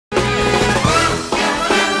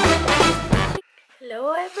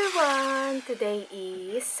Hello everyone! Today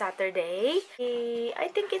is Saturday. I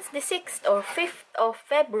think it's the 6th or 5th of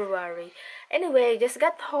February. Anyway, just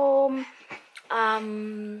got home.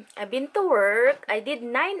 I've been to work. I did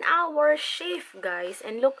 9-hour shift, guys.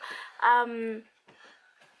 And look, my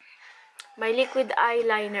liquid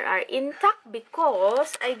eyeliner are intact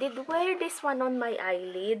because I did wear this one on my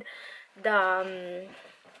eyelid. The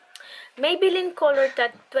Maybelline Color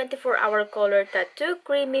Tattoo 24-hour Color Tattoo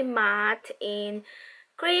Creamy Matte in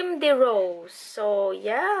Cream de Rose. So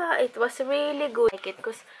yeah, it was really good. Like it,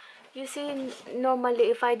 because you see,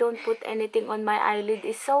 normally if I don't put anything on my eyelid,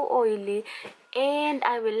 it's so oily, and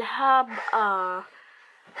I will have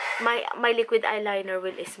my liquid eyeliner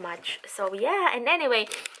will smudge. So yeah, and anyway,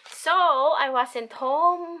 so I wasn't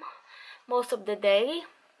home most of the day.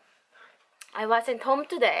 I wasn't home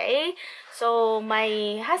today, so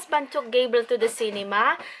my husband took Gabriel to the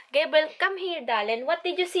cinema. Gabriel, come here, darling. What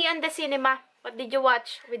did you see on the cinema? What did you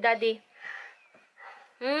watch with Daddy?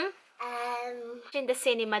 In the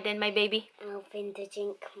cinema then, my baby? Open the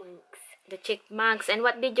chipmunks. The chipmunks. And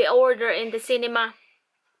what did you order in the cinema?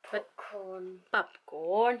 Popcorn.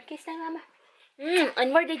 Popcorn. Kiss na mama.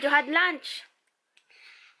 And where did you had lunch?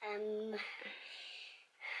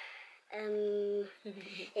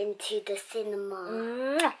 Into the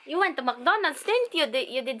cinema. You went to McDonald's, didn't you?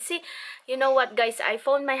 You did see. You know what, guys? I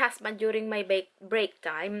phoned my husband during my break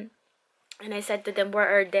time, and I said to them, where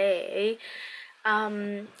are they?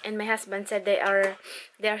 And my husband said they are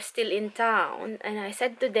still in town. And I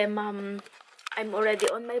said to them, I'm already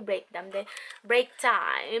on my break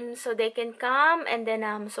time, so they can come. And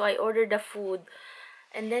then so I ordered the food.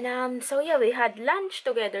 And then so yeah, we had lunch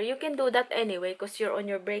together. You can do that anyway because you're on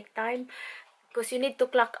your break time, because you need to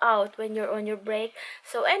clock out when you're on your break.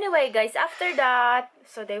 So anyway, guys, after that,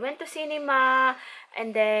 so they went to cinema,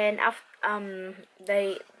 and then after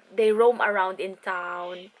they roam around in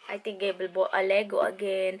town. I think Gabriel bought a Lego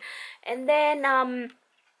again. And then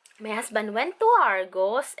my husband went to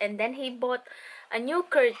Argos, and then he bought a new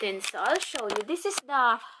curtain. So I'll show you. This is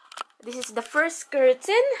the first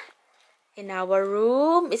curtain in our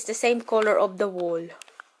room. It's the same color of the wall.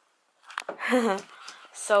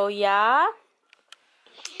 So yeah.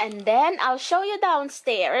 And then I'll show you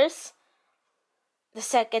downstairs the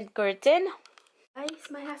second curtain.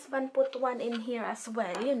 Guys, my husband put one in here as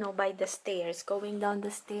well, you know, by the stairs, going down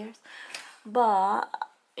the stairs. But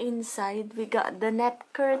inside we got the net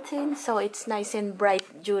curtain, so it's nice and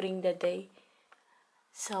bright during the day.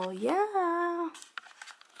 So yeah.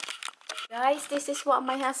 Guys, this is what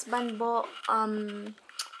my husband bought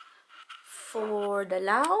for the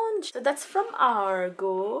lounge. So that's from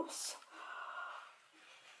Argos.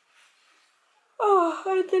 Oh,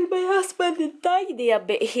 until my husband did tidy a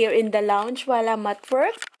bit here in the lounge while I'm at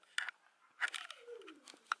work.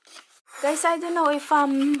 Guys, I don't know if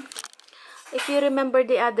you remember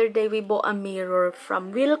the other day we bought a mirror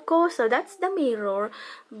from Wilco. So that's the mirror.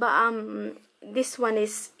 But this one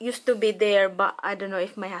used to be there, but I don't know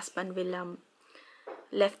if my husband will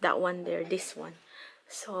left that one there, this one.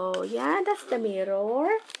 So yeah, that's the mirror.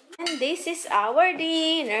 And this is our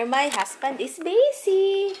dinner. My husband is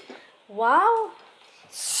busy. Wow.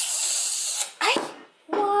 Ay,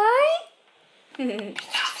 why?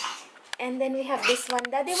 And then we have this one.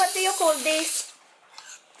 Daddy, what do you call this?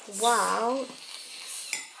 Wow.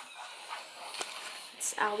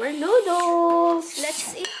 It's our noodles.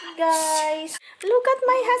 Let's eat, guys. Look at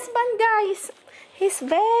my husband, guys. He's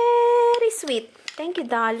very sweet. Thank you,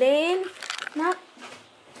 darling. Nak,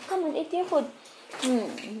 come on, eat your food.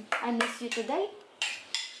 I miss you today.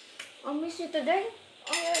 I miss you today.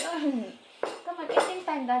 Oh. Come on, eating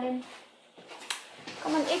time, darling.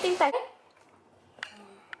 Come on, eating time.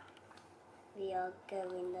 We are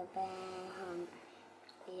going to bed.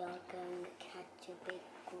 We are going to catch a big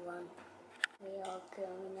one. We are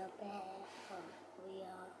going to bed. We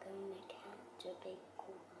are going to catch a big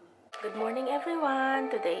one. Good morning, everyone.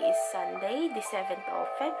 Today is Sunday, the 7th of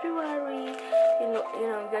February. You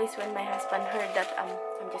know, guys, when my husband heard that, I'm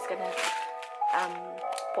just gonna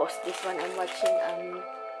post this one. I'm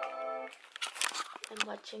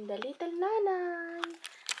watching the Little Nanay.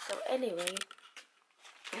 So anyway,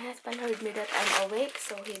 my husband heard me that I'm awake,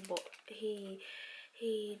 so he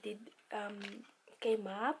came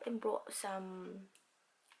up and brought some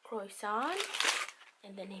croissant,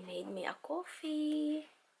 and then he made me a coffee.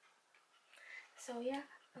 So yeah,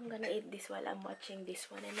 I'm gonna eat this while I'm watching this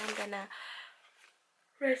one, and I'm gonna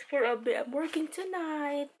rest for a bit. I'm working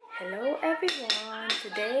tonight. Hello everyone.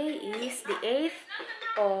 Today is the 8th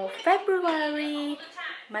of February,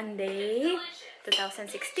 Monday,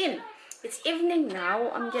 2016. It's evening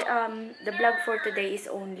now. The vlog for today is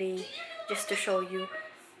only just to show you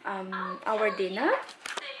our dinner.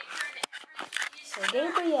 So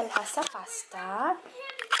Gabriel has a pasta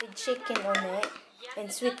with chicken on it and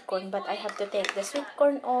sweet corn, but I have to take the sweet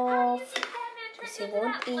corn off because he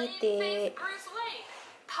won't eat it.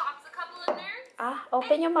 Ah,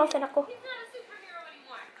 open your mouth, anak ko.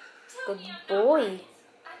 Good boy.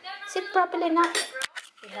 Sit properly na.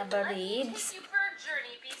 We have a ribs.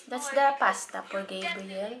 That's the pasta for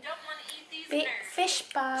Gabriel.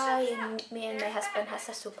 Fish pie, and me and my husband has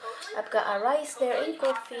a soup. I've got a rice there and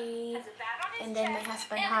coffee, and then my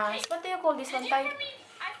husband has, what do you call this one, Ty?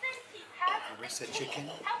 Harissa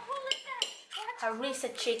chicken.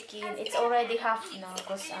 Harissa chicken. It's already half now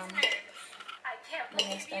because my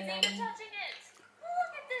husband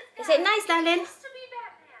is it nice, darling?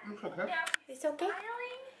 It's okay. It's okay.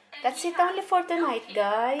 That's it only for tonight,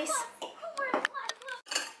 guys.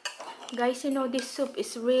 Guys, you know this soup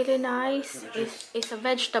is really nice. It's a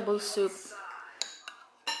vegetable soup.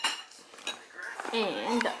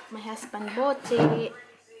 And my husband bought it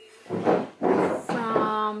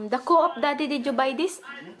from the Co-op. Daddy, did you buy this?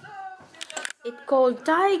 It's called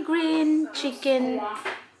Thai green chicken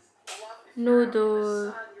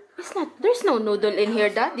noodle. It's not, there's no noodle in here,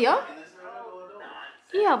 Dad, yeah?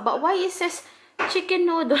 Yeah, but why it says chicken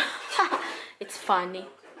noodle? It's funny.